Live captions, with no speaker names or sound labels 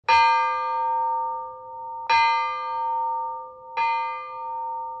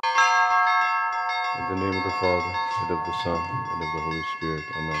In the name of the Father, and of the Son, and of the Holy Spirit.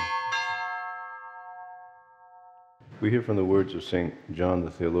 Amen. We hear from the words of St. John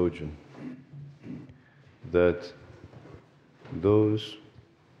the theologian that those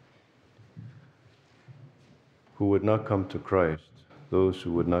who would not come to Christ, those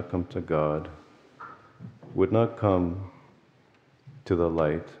who would not come to God, would not come to the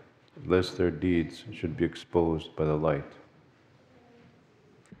light, lest their deeds should be exposed by the light.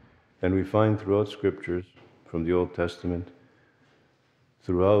 And we find throughout Scriptures, from the Old Testament,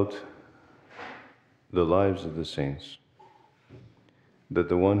 throughout the lives of the saints, that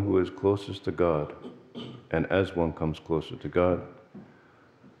the one who is closest to God, and as one comes closer to God,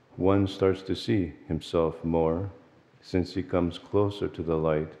 one starts to see himself more, since he comes closer to the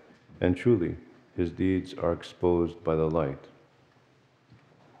light, and truly his deeds are exposed by the light.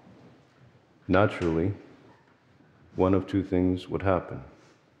 Naturally, one of two things would happen.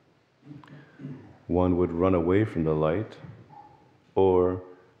 One would run away from the light, or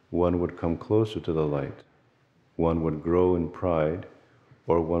one would come closer to the light. One would grow in pride,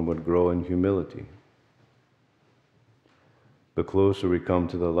 or one would grow in humility. The closer we come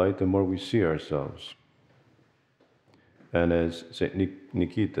to the light, the more we see ourselves. And as St.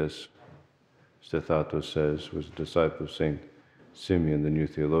 Nikitas Stethatos says, who was a disciple of St. Simeon, the new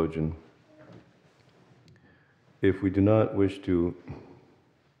theologian, if we do not wish to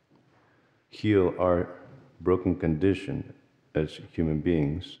heal our broken condition as human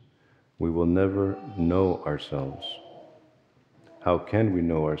beings, we will never know ourselves. How can we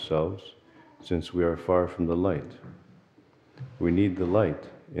know ourselves, since we are far from the light? We need the light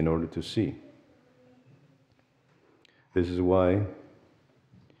in order to see. This is why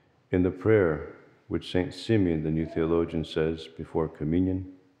in the prayer which St. Simeon, the new theologian, says before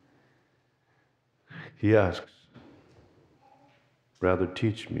communion, he asks, "Rather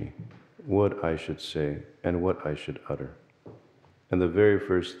teach me what I should say and what I should utter." And the very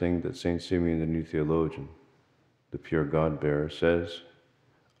first thing that St. Simeon, the new theologian, the pure God-bearer, says,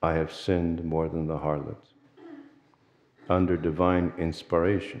 "I have sinned more than the harlot." Under divine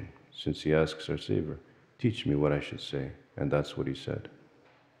inspiration, since he asks our Savior, "Teach me what I should say," and that's what he said.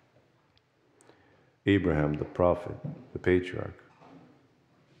 Abraham, the prophet, the patriarch,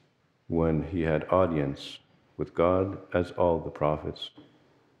 when he had audience with God, as all the prophets,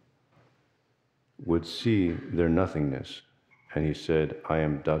 would see their nothingness, and he said, "I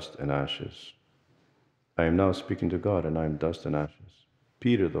am dust and ashes." I am now speaking to God, and I am dust and ashes.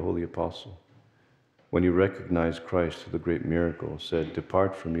 Peter, the holy apostle, when he recognized Christ through the great miracle, said,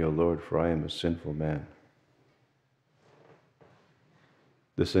 "Depart from me, O Lord, for I am a sinful man."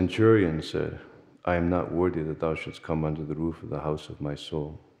 The centurion said, "I am not worthy that thou shouldst come under the roof of the house of my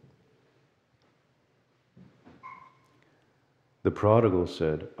soul." The prodigal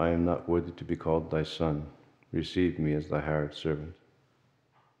said, "I am not worthy to be called thy son. Receive me as thy hired servant."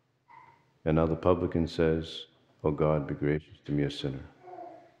 And now the publican says, "O God, be gracious to me, a sinner."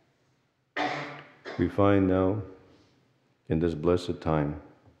 We find now, in this blessed time,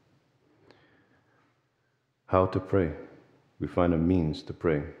 how to pray. We find a means to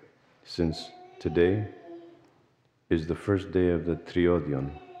pray, since today is the first day of the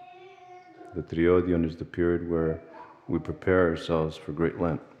Triodion. The Triodion is the period where we prepare ourselves for Great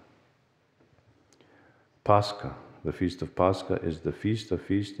Lent. Pascha, the Feast of Pascha, is the feast of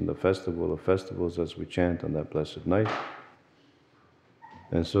feasts and the festival of festivals, as we chant on that blessed night.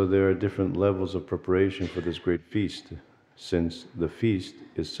 And so there are different levels of preparation for this great feast, since the feast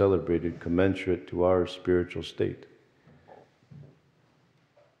is celebrated commensurate to our spiritual state.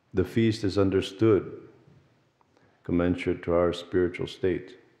 The feast is understood commensurate to our spiritual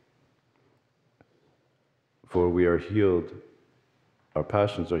state. For we are healed, our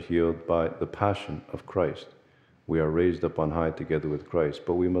passions are healed by the passion of Christ. We are raised up on high together with Christ,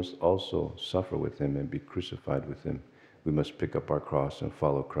 but we must also suffer with him and be crucified with him. We must pick up our cross and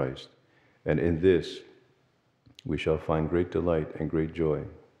follow Christ. And in this, we shall find great delight and great joy.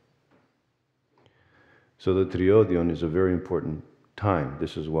 So the Triodion is a very important time.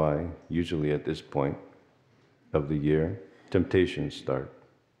 This is why, usually at this point of the year, temptations start.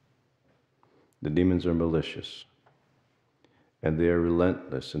 The demons are malicious, and they are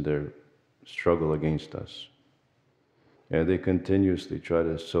relentless in their struggle against us. And they continuously try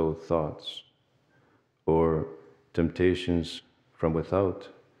to sow thoughts or temptations from without,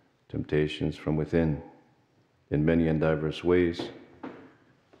 temptations from within, in many and diverse ways,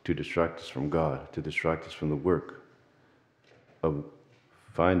 to distract us from God, to distract us from the work of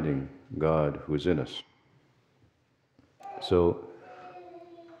finding God who is in us. So,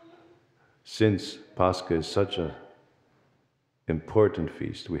 since Pascha is such a important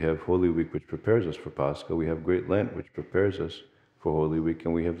feast. We have Holy Week, which prepares us for Pascha. We have Great Lent, which prepares us for Holy Week.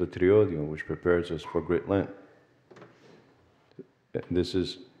 And we have the Triodium, which prepares us for Great Lent. This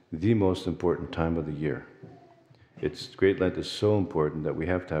is the most important time of the year. Great Lent is so important that we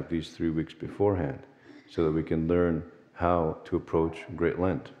have to have these 3 weeks beforehand so that we can learn how to approach Great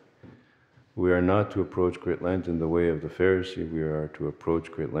Lent. We are not to approach Great Lent in the way of the Pharisee. We are to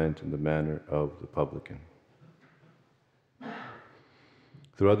approach Great Lent in the manner of the Publican.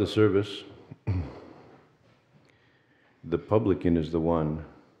 Throughout the service, the Publican is the one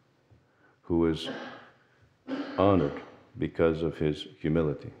who is honored because of his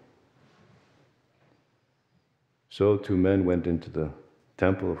humility. So 2 men went into the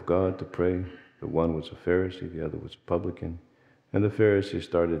temple of God to pray. The one was a Pharisee, the other was a publican. And the Pharisee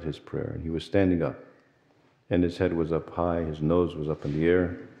started his prayer, and he was standing up. And his head was up high, his nose was up in the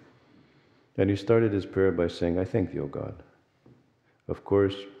air. And he started his prayer by saying, I thank thee, O God. Of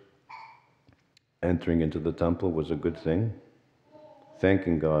course, entering into the temple was a good thing.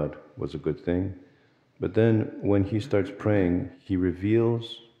 Thanking God was a good thing. But then when he starts praying, he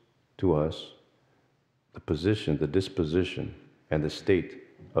reveals to us the position, the disposition, and the state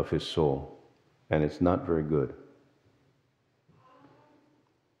of his soul. And it's not very good.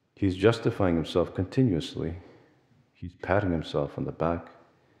 He's justifying himself continuously. He's patting himself on the back.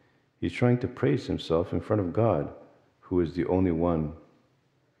 He's trying to praise himself in front of God, who is the only one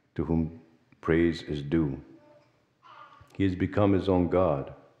to whom praise is due. He has become his own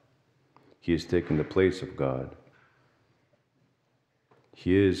God. He has taken the place of God.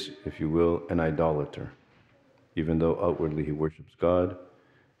 He is, if you will, an idolater. Even though outwardly he worships God,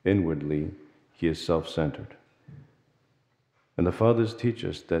 inwardly he is self-centered. And the Fathers teach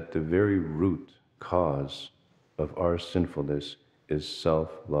us that the very root cause of our sinfulness is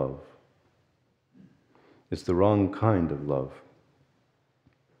self-love. It's the wrong kind of love.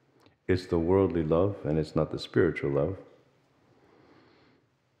 It's the worldly love, and it's not the spiritual love.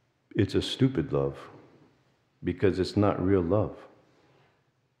 It's a stupid love, because it's not real love.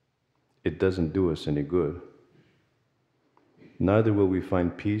 It doesn't do us any good. Neither will we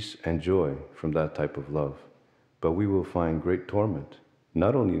find peace and joy from that type of love, but we will find great torment,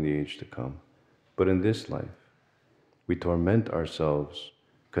 not only in the age to come, but in this life. We torment ourselves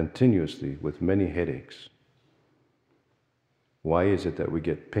continuously with many headaches. Why is it that we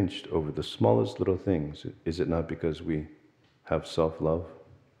get pinched over the smallest little things? Is it not because we have self-love?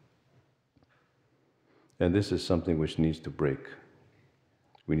 And this is something which needs to break.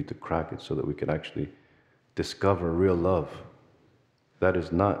 We need to crack it so that we can actually discover real love. That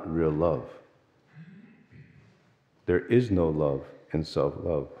is not real love. There is no love in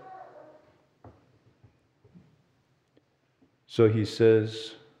self-love. So he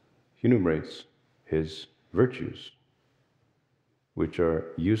says, he enumerates his virtues, which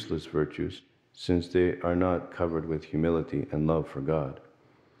are useless virtues, since they are not covered with humility and love for God.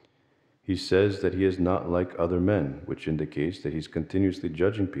 He says that he is not like other men, which indicates that he's continuously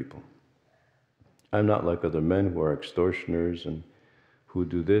judging people. I'm not like other men who are extortioners and who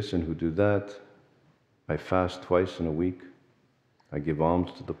do this and who do that. I fast twice in a week. I give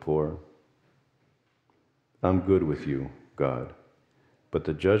alms to the poor. I'm good with you, God. But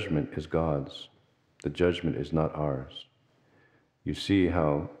the judgment is God's. The judgment is not ours. You see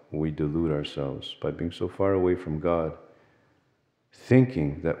how we delude ourselves by being so far away from God,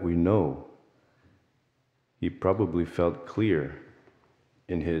 thinking that we know. He probably felt clear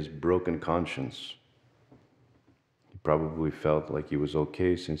in his broken conscience. He probably felt like he was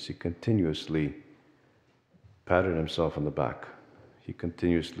okay since he continuously patted himself on the back. He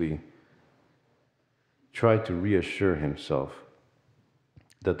continuously tried to reassure himself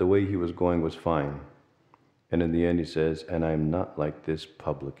that the way he was going was fine. And in the end he says, and I'm not like this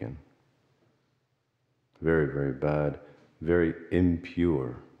publican. Very, very bad, very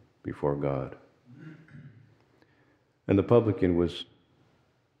impure before God. And the publican was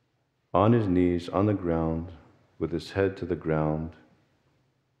on his knees on the ground, with his head to the ground,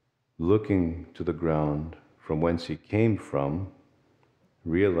 looking to the ground from whence he came from,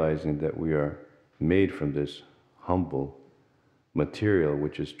 realizing that we are made from this humble material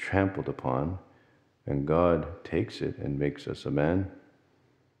which is trampled upon, and God takes it and makes us a man.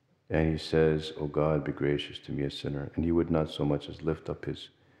 And he says, O God, be gracious to me, a sinner. And he would not so much as lift up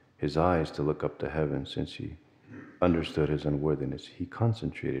his eyes to look up to heaven, since he understood his unworthiness. He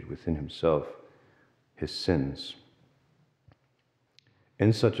concentrated within himself his sins.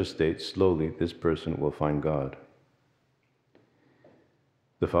 In such a state, slowly, this person will find God.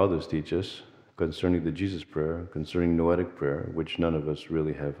 The Fathers teach us concerning the Jesus prayer, concerning noetic prayer, which none of us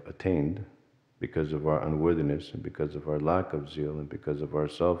really have attained, because of our unworthiness and because of our lack of zeal and because of our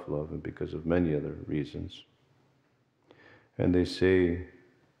self-love and because of many other reasons. And they say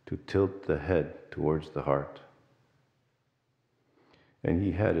to tilt the head towards the heart. And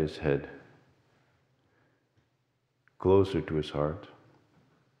he had his head closer to his heart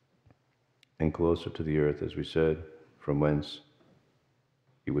and closer to the earth, as we said, from whence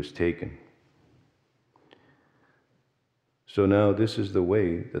he was taken. So now this is the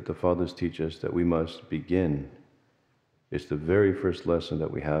way that the Fathers teach us that we must begin. It's the very first lesson that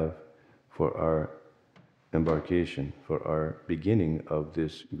we have for our embarkation, for our beginning of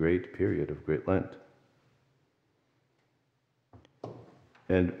this great period of Great Lent.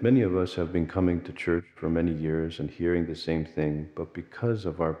 And many of us have been coming to church for many years and hearing the same thing, but because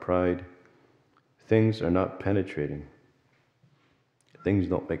of our pride, things are not penetrating. Things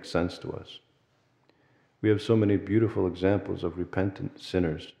don't make sense to us. We have so many beautiful examples of repentant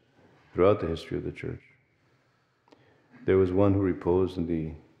sinners throughout the history of the church. There was one who reposed in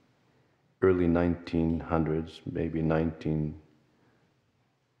the early 1900s, maybe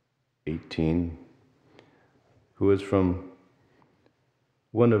 1918, who was from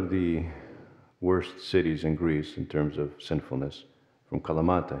one of the worst cities in Greece in terms of sinfulness, from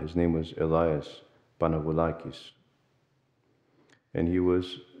Kalamata. His name was Elias Panavoulakis. And he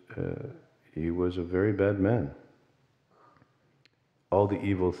was a very bad man. All the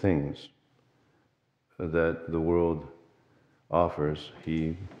evil things that the world offers,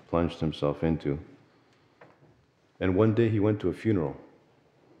 he plunged himself into. And one day he went to a funeral,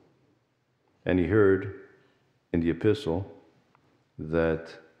 and he heard in the epistle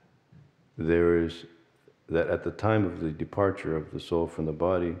that at the time of the departure of the soul from the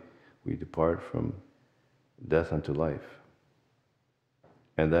body, we depart from death unto life.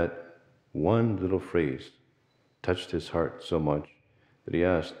 And that one little phrase touched his heart so much that he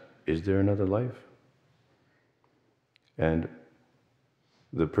asked, "Is there another life?" And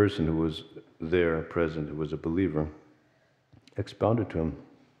the person who was there present, who was a believer, expounded to him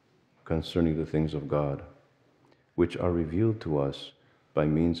concerning the things of God, which are revealed to us by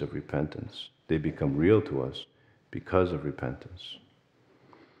means of repentance. They become real to us because of repentance.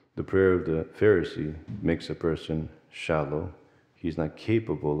 The prayer of the Pharisee makes a person shallow. He's not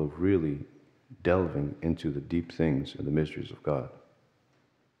capable of really delving into the deep things and the mysteries of God.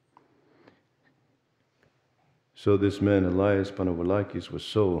 So this man, Elias Panavoulakis, was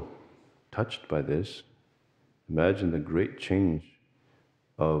so touched by this. Imagine the great change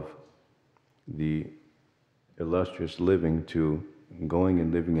of the illustrious living to going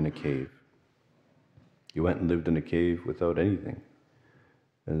and living in a cave. He went and lived in a cave without anything.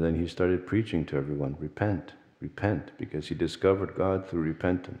 And then he started preaching to everyone, repent, repent, because he discovered God through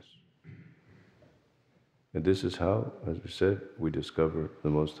repentance. And this is how, as we said, we discover the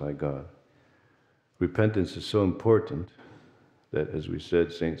Most High God. Repentance is so important that, as we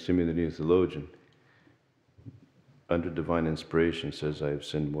said, St. Simeon the New Theologian, under divine inspiration, says, "I have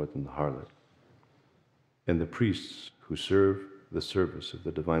sinned more than the harlot." And the priests who serve the service of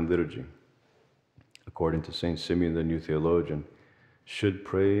the divine liturgy, according to St. Simeon the New Theologian, should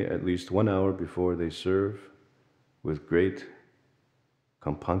pray at least 1 hour before they serve with great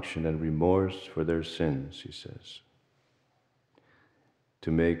compunction and remorse for their sins, he says,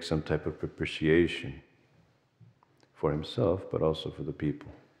 to make some type of propitiation for himself, but also for the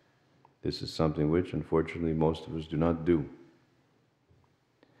people. This is something which, unfortunately, most of us do not do.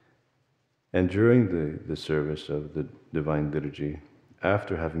 And during the service of the Divine Liturgy,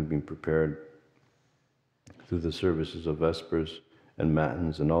 after having been prepared through the services of Vespers and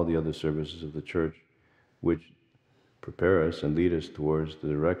Matins and all the other services of the Church, which prepare us and lead us towards the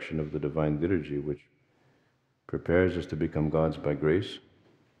direction of the Divine Liturgy, which prepares us to become gods by grace,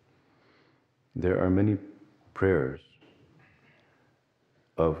 there are many prayers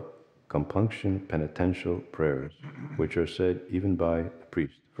of compunction, penitential prayers, which are said even by the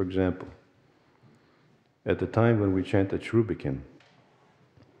priest. For example, at the time when we chant the cherubic hymn,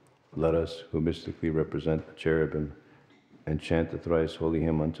 let us, who mystically represent the cherubim, and chant the thrice holy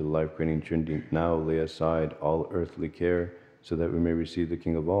hymn unto the life-creating Trinity, now lay aside all earthly care, so that we may receive the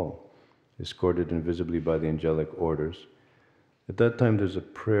King of all, escorted invisibly by the angelic orders. At that time there's a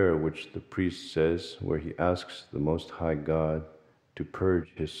prayer which the priest says, where he asks the Most High God to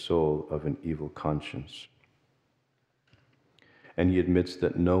purge his soul of an evil conscience. And he admits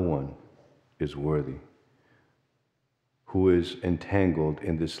that no one is worthy who is entangled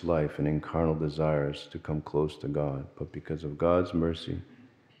in this life and in carnal desires to come close to God. But because of God's mercy,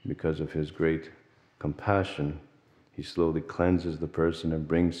 because of his great compassion, he slowly cleanses the person and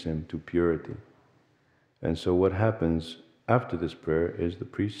brings him to purity. And so what happens after this prayer is the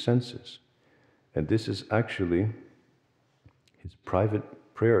priest senses. And this is actually his private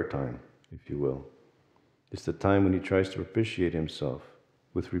prayer time, if you will. It's the time when he tries to propitiate himself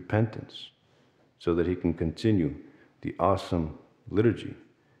with repentance so that he can continue the awesome liturgy,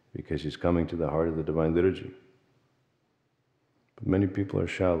 because he's coming to the heart of the divine liturgy. But many people are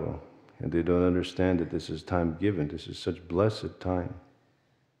shallow, and they don't understand that this is time given. This is such blessed time.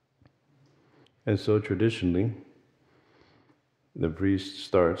 And so traditionally, the priest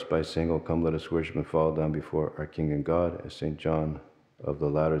starts by saying, "Oh, come, let us worship and fall down before our King and God," as St. John of the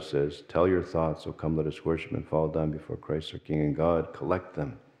Ladder says, "Tell your thoughts, oh, come, let us worship and fall down before Christ our King and God. Collect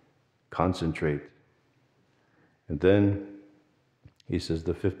them, concentrate." And then he says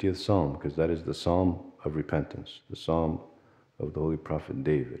the 50th Psalm, because that is the Psalm of repentance, the Psalm of the Holy Prophet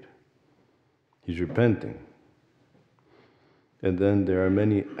David. He's repenting. And then there are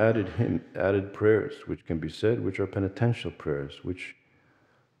many added prayers which can be said, which are penitential prayers, which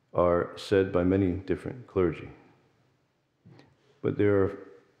are said by many different clergy. But there are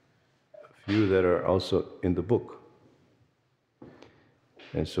a few that are also in the book.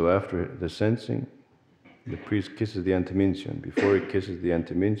 And so after the censing, the priest kisses the antimension. Before he kisses the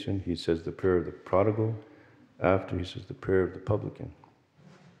antimension, he says the prayer of the prodigal. After, he says the prayer of the publican.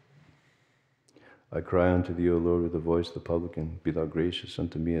 "I cry unto thee, O Lord, with the voice of the publican. Be thou gracious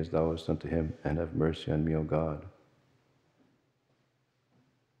unto me as thou wast unto him, and have mercy on me, O God.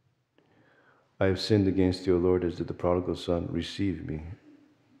 I have sinned against thee, O Lord, as did the prodigal son. Receive me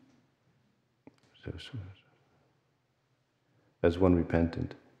as one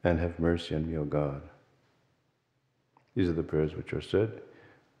repentant, and have mercy on me, O God." These are the prayers which are said.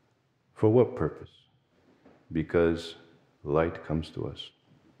 For what purpose? Because light comes to us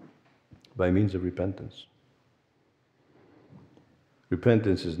by means of repentance.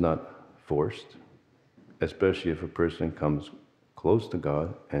 Repentance is not forced, especially if a person comes close to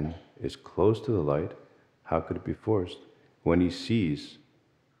God and is close to the light. How could it be forced? When he sees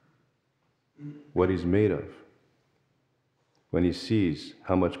what he's made of, when he sees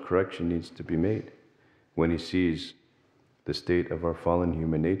how much correction needs to be made, when he sees the state of our fallen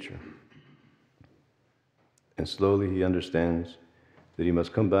human nature. And slowly he understands that he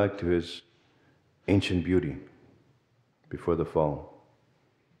must come back to his ancient beauty before the fall.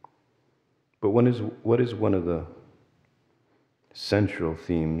 But what is one of the central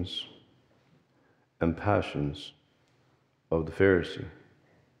themes and passions of the Pharisee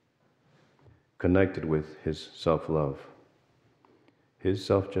connected with his self-love? His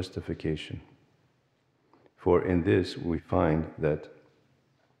self-justification. For in this we find that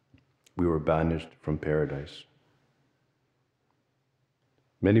we were banished from paradise.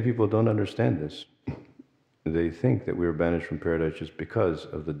 Many people don't understand this. They think that we were banished from paradise just because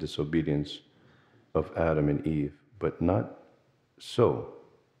of the disobedience of Adam and Eve, but not so.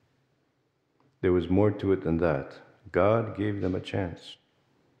 There was more to it than that. God gave them a chance.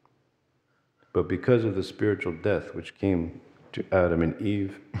 But because of the spiritual death which came to Adam and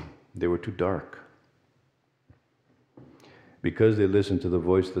Eve, they were too dark. Because they listened to the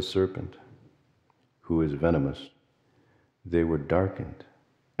voice of the serpent, who is venomous, they were darkened.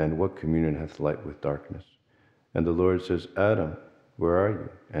 And what communion hath light with darkness? And the Lord says, "Adam, where are you?"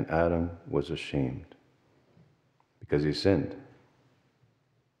 And Adam was ashamed because he sinned.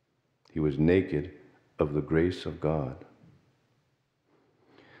 He was naked of the grace of God.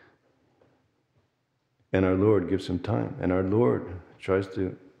 And our Lord gives him time. And our Lord tries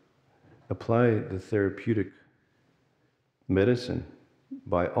to apply the therapeutic medicine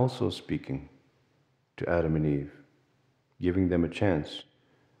by also speaking to Adam and Eve, giving them a chance.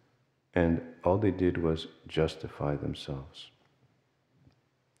 And all they did was justify themselves.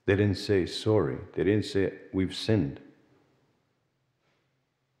 They didn't say sorry. They didn't say we've sinned.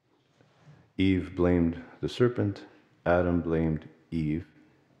 Eve blamed the serpent. Adam blamed Eve.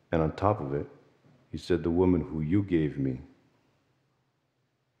 And on top of it, he said, "The woman who you gave me."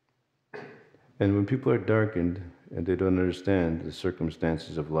 And when people are darkened and they don't understand the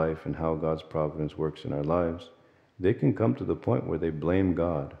circumstances of life and how God's providence works in our lives, they can come to the point where they blame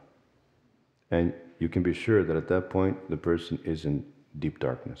God. And you can be sure that at that point, the person is in deep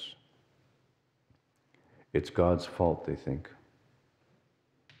darkness. It's God's fault, they think.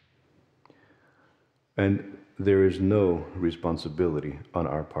 And there is no responsibility on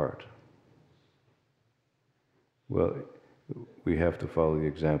our part. Well, we have to follow the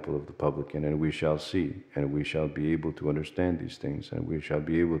example of the publican, and we shall see, and we shall be able to understand these things, and we shall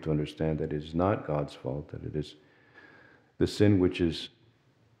be able to understand that it is not God's fault, that it is the sin which is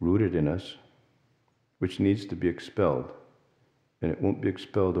rooted in us, which needs to be expelled, and it won't be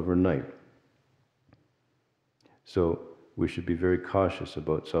expelled overnight. So we should be very cautious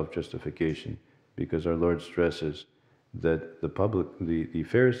about self-justification, because our Lord stresses that the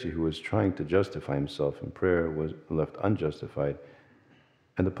Pharisee who was trying to justify himself in prayer was left unjustified,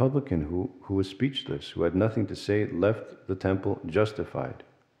 and the publican who was speechless, who had nothing to say, left the temple justified.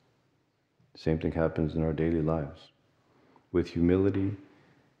 Same thing happens in our daily lives. With humility,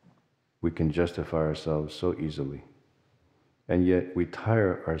 we can justify ourselves so easily. And yet we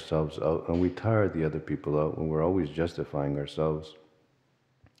tire ourselves out, and we tire the other people out when we're always justifying ourselves,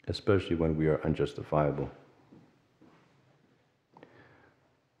 especially when we are unjustifiable.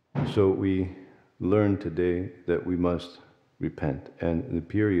 So we learn today that we must repent, and the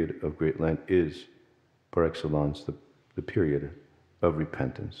period of Great Lent is, par excellence, the period of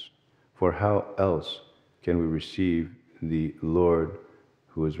repentance. For how else can we receive the Lord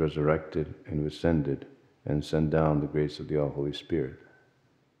who is resurrected and who ascended and send down the grace of the All-Holy Spirit?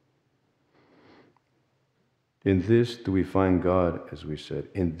 In this do we find God, as we said.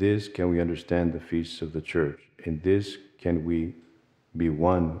 In this can we understand the feasts of the Church. In this can we be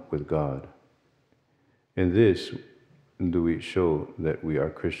one with God. In this do we show that we are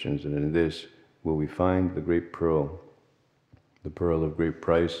Christians, and in this will we find the great pearl, the pearl of great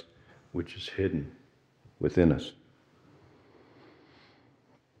price, which is hidden within us.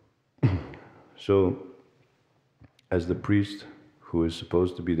 So, as the priest who is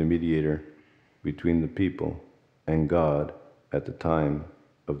supposed to be the mediator between the people and God at the time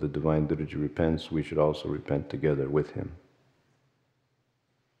of the divine liturgy repents, we should also repent together with him.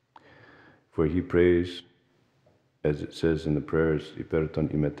 For he prays, as it says in the prayers, "Iperton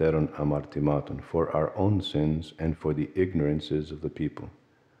imeteron amartimaton," for our own sins and for the ignorances of the people.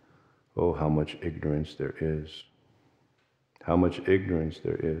 Oh, how much ignorance there is. How much ignorance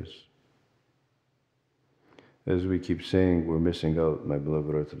there is. As we keep saying, we're missing out, my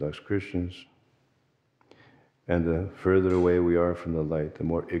beloved Orthodox Christians. And the further away we are from the light, the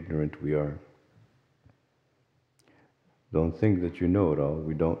more ignorant we are. Don't think that you know it all.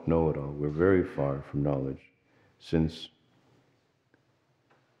 We don't know it all. We're very far from knowledge. Since,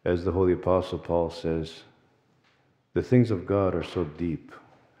 as the Holy Apostle Paul says, the things of God are so deep.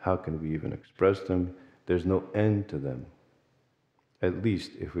 How can we even express them? There's no end to them. At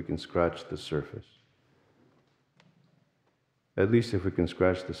least if we can scratch the surface. At least if we can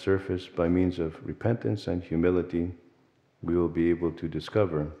scratch the surface by means of repentance and humility, we will be able to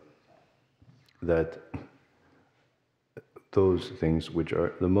discover that those things which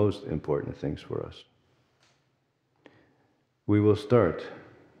are the most important things for us. We will start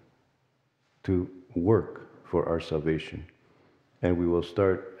to work for our salvation, and we will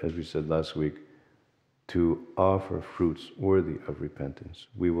start, as we said last week, to offer fruits worthy of repentance.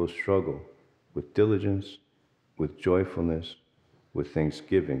 We will struggle with diligence, with joyfulness, with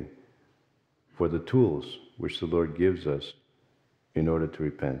thanksgiving for the tools which the Lord gives us in order to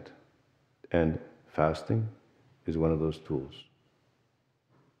repent. And fasting is one of those tools.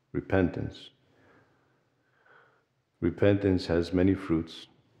 Repentance. Repentance has many fruits.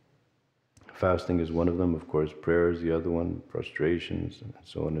 Fasting is one of them, of course. Prayer is the other one, prostrations, and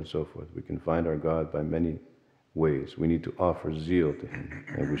so on and so forth. We can find our God by many ways. We need to offer zeal to him,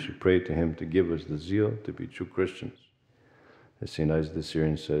 and we should pray to him to give us the zeal to be true Christians. As St. Isaac the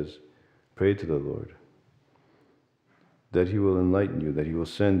Syrian says, pray to the Lord that he will enlighten you, that he will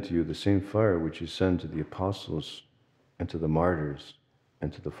send to you the same fire which he sent to the apostles and to the martyrs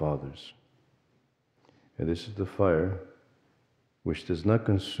and to the fathers. And this is the fire which does not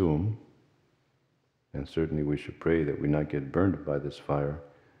consume, and certainly we should pray that we not get burned by this fire,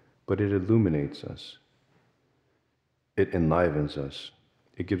 but it illuminates us. It enlivens us.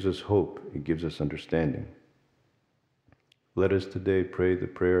 It gives us hope. It gives us understanding. Let us today pray the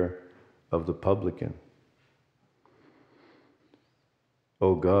prayer of the publican.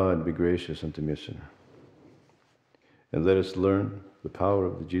 O God, be gracious unto me, a sinner. And let us learn the power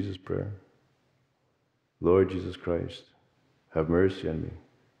of the Jesus prayer. Lord Jesus Christ, have mercy on me.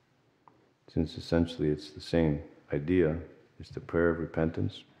 Since essentially it's the same idea, it's the prayer of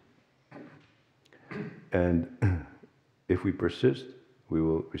repentance. And if we persist, we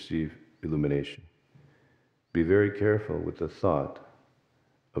will receive illumination. Be very careful with the thought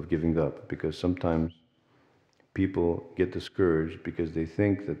of giving up, because sometimes people get discouraged because they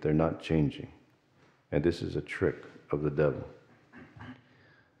think that they're not changing. And this is a trick of the devil.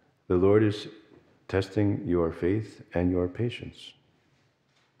 The Lord is testing your faith and your patience.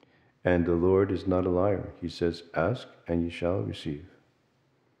 And the Lord is not a liar. He says, ask and you shall receive.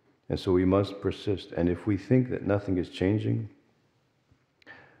 And so we must persist. And if we think that nothing is changing,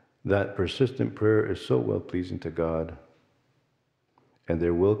 that persistent prayer is so well-pleasing to God. And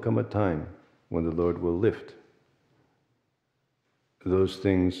there will come a time when the Lord will lift those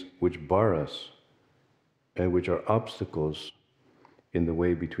things which bar us and which are obstacles in the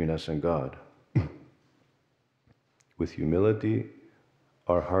way between us and God. With humility,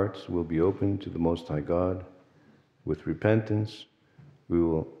 our hearts will be open to the Most High God. With repentance, we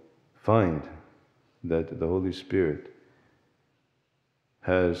will find that the Holy Spirit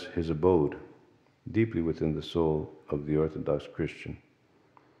has his abode deeply within the soul of the Orthodox Christian.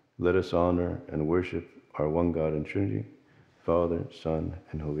 Let us honor and worship our one God in Trinity, Father, Son,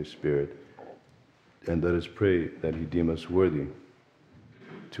 and Holy Spirit. And let us pray that he deem us worthy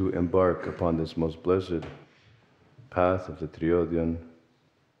to embark upon this most blessed path of the Triodion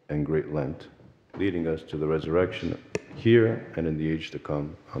and Great Lent, leading us to the resurrection here and in the age to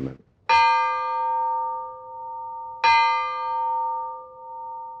come. Amen.